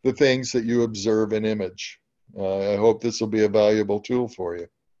the things that you observe in image. I hope this will be a valuable tool for you.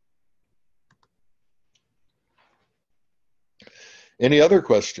 Any other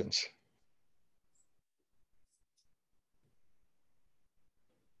questions?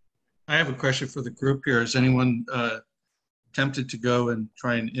 I have a question for the group here. Has anyone tempted to go and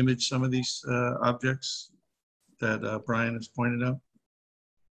try and image some of these objects that Brian has pointed out?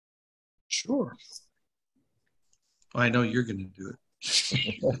 Sure. I know you're going to do it.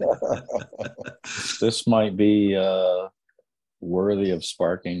 This might be worthy of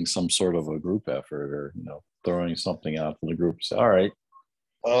sparking some sort of a group effort, or throwing something out to the group. So, all right.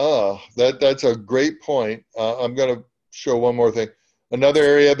 That's a great point. I'm going to show one more thing. Another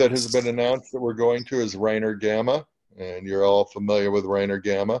area that has been announced that we're going to is Reiner Gamma, and you're all familiar with Reiner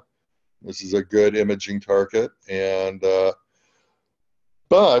Gamma. This is a good imaging target, and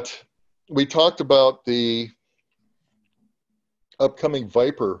but we talked about the upcoming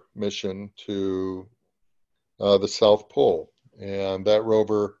Viper mission to the South Pole, and that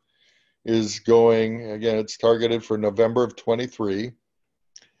rover is going, again, it's targeted for November of 23.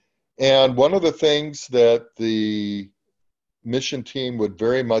 And one of the things that the mission team would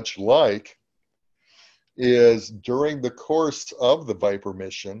very much like is during the course of the Viper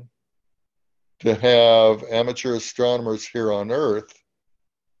mission to have amateur astronomers here on Earth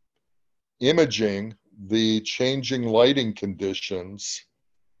imaging the changing lighting conditions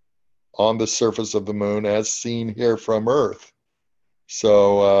on the surface of the moon as seen here from Earth.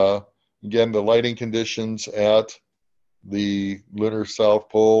 So again, the lighting conditions at the lunar South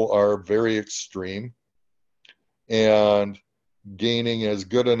Pole are very extreme, and gaining as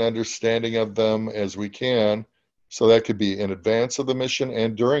good an understanding of them as we can, so that could be in advance of the mission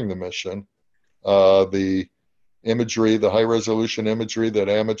and during the mission. The imagery, the high resolution imagery that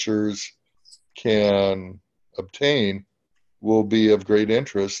amateurs can obtain will be of great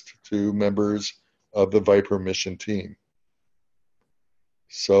interest to members of the Viper mission team.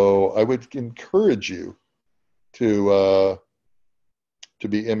 So I would encourage you to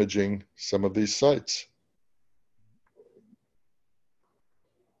be imaging some of these sites.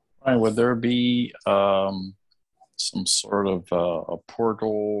 Right, would there be some sort of a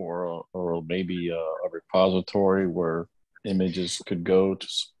portal or maybe a repository where images could go to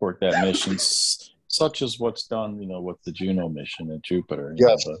support that mission, such as what's done, with the Juno mission at Jupiter?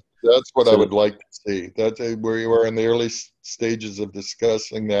 Yes, that's what I would like to see. That's where you are in the early stages of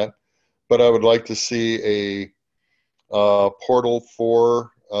discussing that, but I would like to see a portal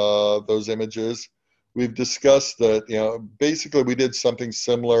for those images. We've discussed that, basically we did something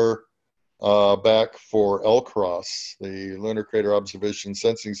similar back for LCROSS, the Lunar Crater Observation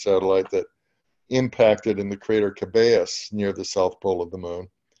Sensing Satellite that impacted in the crater Cabeus near the south pole of the moon.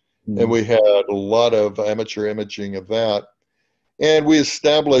 And we had a lot of amateur imaging of that. And we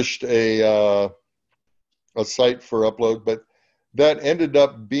established a site for upload, but that ended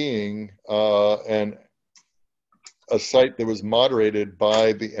up being a site that was moderated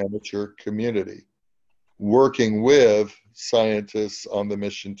by the amateur community, working with scientists on the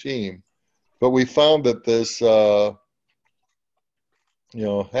mission team. But we found that this, having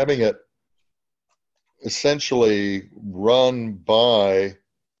it essentially run by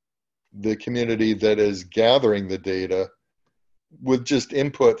the community that is gathering the data with just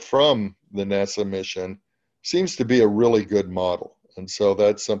input from the NASA mission seems to be a really good model. And so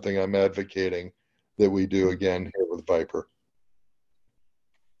that's something I'm advocating that we do again here with Viper.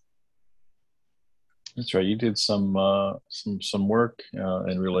 That's right. You did some work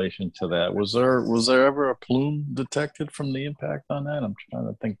in relation to that. Was there ever a plume detected from the impact on that? I'm trying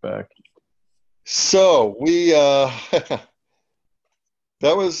to think back. So we that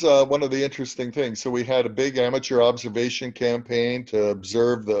was one of the interesting things. So we had a big amateur observation campaign to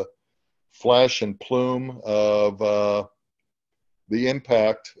observe the flash and plume of the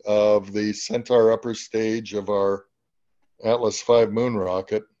impact of the Centaur upper stage of our Atlas V moon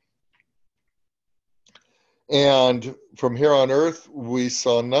rocket. And from here on Earth, we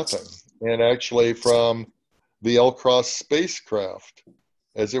saw nothing. And actually from the LCROSS spacecraft,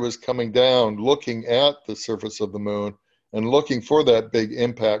 as it was coming down, looking at the surface of the moon and looking for that big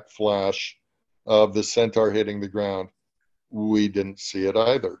impact flash of the Centaur hitting the ground, we didn't see it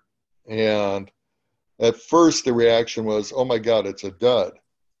either. And at first the reaction was, oh my God, it's a dud.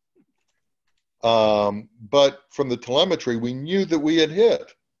 But from the telemetry, we knew that we had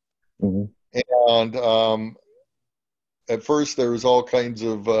hit. Mm-hmm. And at first there was all kinds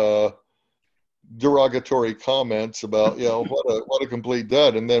of derogatory comments about, what a complete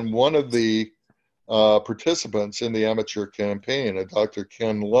dud. And then one of the participants in the amateur campaign, a Dr.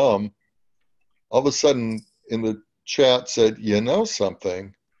 Ken Lum, all of a sudden in the chat said,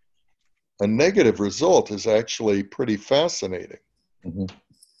 something, a negative result is actually pretty fascinating. Mm-hmm.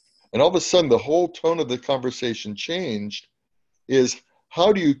 And all of a sudden the whole tone of the conversation changed, is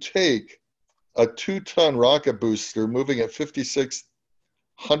how do you take a 2-ton rocket booster moving at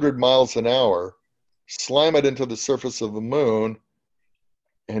 5,600 miles an hour, slam it into the surface of the moon,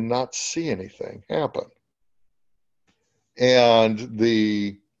 and not see anything happen. And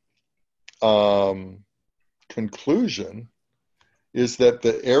the conclusion is that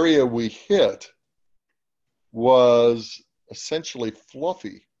the area we hit was essentially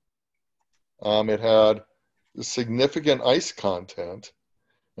fluffy. It had significant ice content.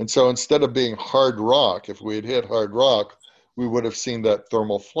 And so instead of being hard rock, if we had hit hard rock, we would have seen that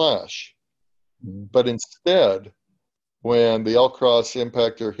thermal flash. But instead, when the L-cross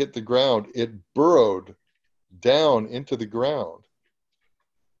impactor hit the ground, it burrowed down into the ground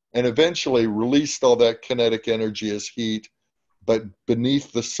and eventually released all that kinetic energy as heat, but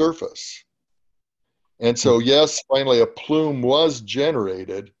beneath the surface. And so, yes, finally a plume was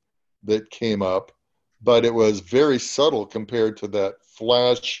generated that came up, but it was very subtle compared to that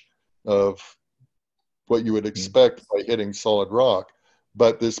flash of what you would expect by hitting solid rock.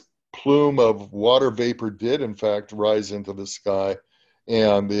 But this plume of water vapor did, in fact, rise into the sky,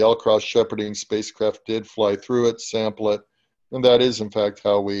 and the L-cross shepherding spacecraft did fly through it, sample it, and that is, in fact,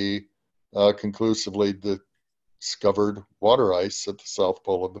 how we conclusively discovered water ice at the south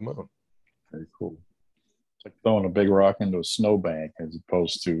pole of the moon. Very cool. It's like throwing a big rock into a snowbank as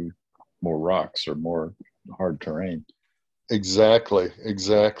opposed to more rocks or more hard terrain. Exactly,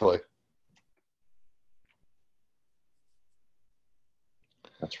 exactly.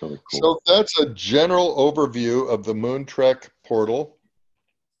 That's really cool. So that's a general overview of the Moon Trek portal.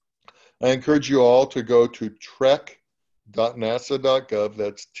 I encourage you all to go to trek.nasa.gov.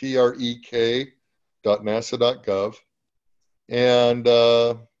 That's trek.nasa.gov, and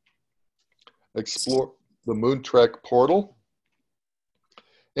explore the Moon Trek portal.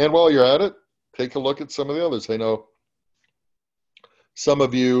 And while you're at it, take a look at some of the others. I know some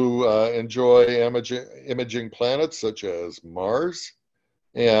of you enjoy imaging planets such as Mars,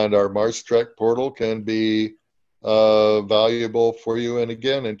 and our Mars Trek portal can be valuable for you. And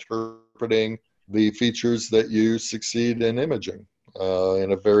again, interpreting the features that you succeed in imaging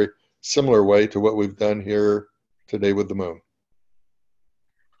in a very similar way to what we've done here today with the moon.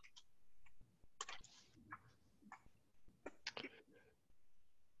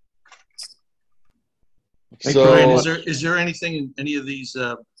 Brian, So, is there anything in any of these,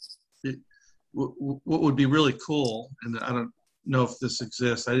 what would be really cool, and I don't know if this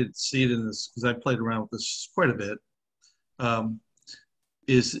exists, I didn't see it in this because I played around with this quite a bit,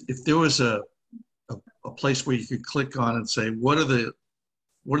 is if there was a place where you could click on and say, what are the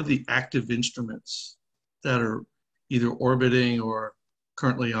active instruments that are either orbiting or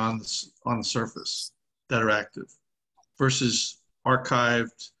currently on the surface that are active versus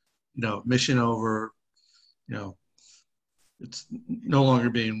archived, mission over, it's no longer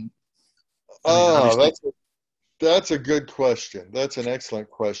being. That's a good question. That's an excellent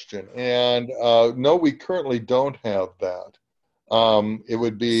question. And no, we currently don't have that.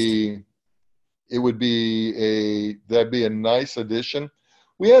 That'd be a nice addition.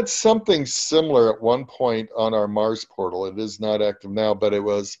 We had something similar at one point on our Mars portal. It is not active now, but it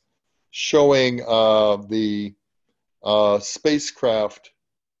was showing the spacecraft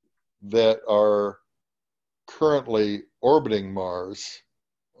that are currently orbiting Mars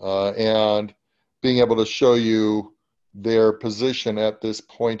and being able to show you their position at this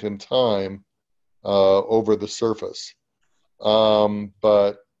point in time over the surface.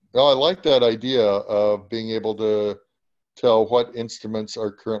 But no, I like that idea of being able to tell what instruments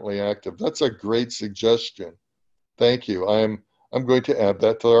are currently active. That's a great suggestion. Thank you. I'm going to add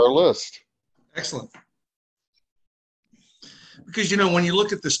that to our list. Excellent. Because when you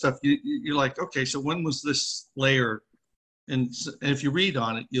look at this stuff, you're like, okay, so when was this layer? And if you read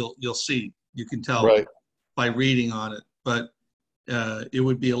on it, you'll see. You can tell Right. by reading on it. But it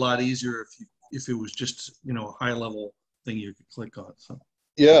would be a lot easier if it was just a high level thing you could click on. So.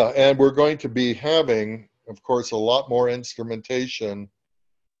 Yeah, and we're going to be having, of course, a lot more instrumentation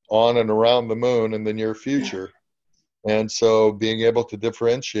on and around the moon in the near future. And so being able to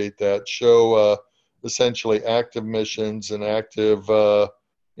differentiate that, show essentially active missions and active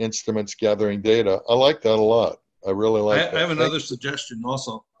instruments gathering data. I like that a lot. I really like that. I have another suggestion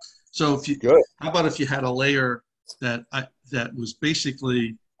also. So how about if you had a layer that was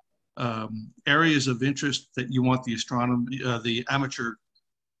basically areas of interest that you want the amateur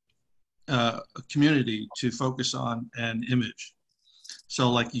community to focus on and image.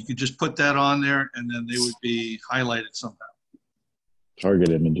 So like you could just put that on there and then they would be highlighted somehow. Target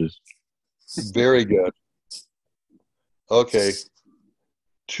images. Very good. Okay.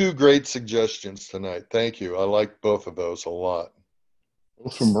 2 great suggestions tonight. Thank you. I like both of those a lot.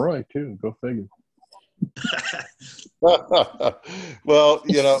 Both from Roy, too. Go figure. Well,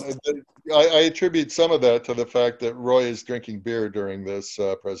 I attribute some of that to the fact that Roy is drinking beer during this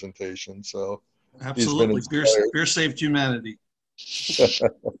presentation. So Absolutely. Beer, inspired. beer saved humanity.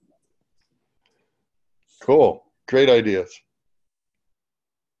 Cool. Great ideas.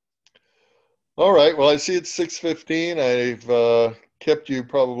 All right. Well, I see it's 6:15. I've kept you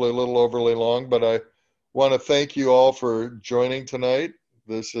probably a little overly long, but I want to thank you all for joining tonight.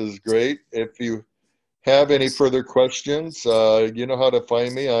 This is great. If you have any further questions, you know how to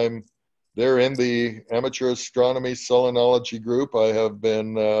find me. I'm there in the Amateur Astronomy Selenology group. I have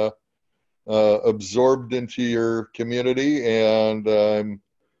been absorbed into your community, and I'm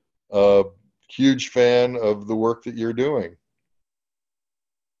a huge fan of the work that you're doing.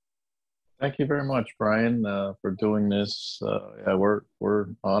 Thank you very much, Brian, for doing this. Yeah, we're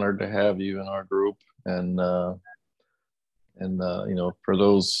honored to have you in our group, and you know, for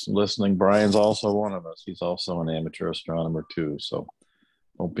those listening, Brian's also one of us. He's also an amateur astronomer too, so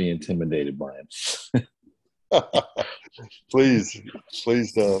don't be intimidated by him. Please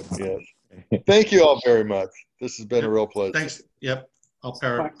don't. Yes. Thank you all very much. This has been a real pleasure. Thanks. Yep. I'll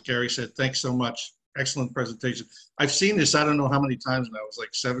parrot what Gary said. Thanks so much. Excellent presentation. I've seen this, I don't know how many times now. It was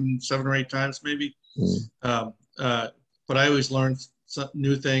like seven or eight times maybe. But I always learn some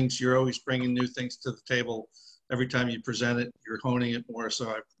new things. You're always bringing new things to the table. Every time you present it, you're honing it more. So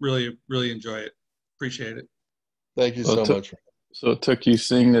I really, really enjoy it. Appreciate it. Thank you so much. So it took you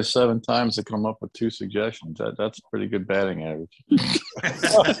seeing this 7 times to come up with 2 suggestions. That's a pretty good batting average.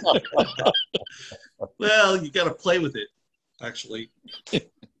 Well, you got to play with it, actually.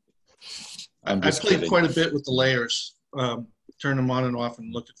 I played quite a bit with the layers, turn them on and off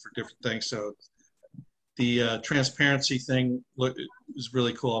and looking for different things. So the transparency thing is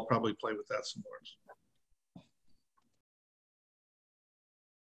really cool. I'll probably play with that some more.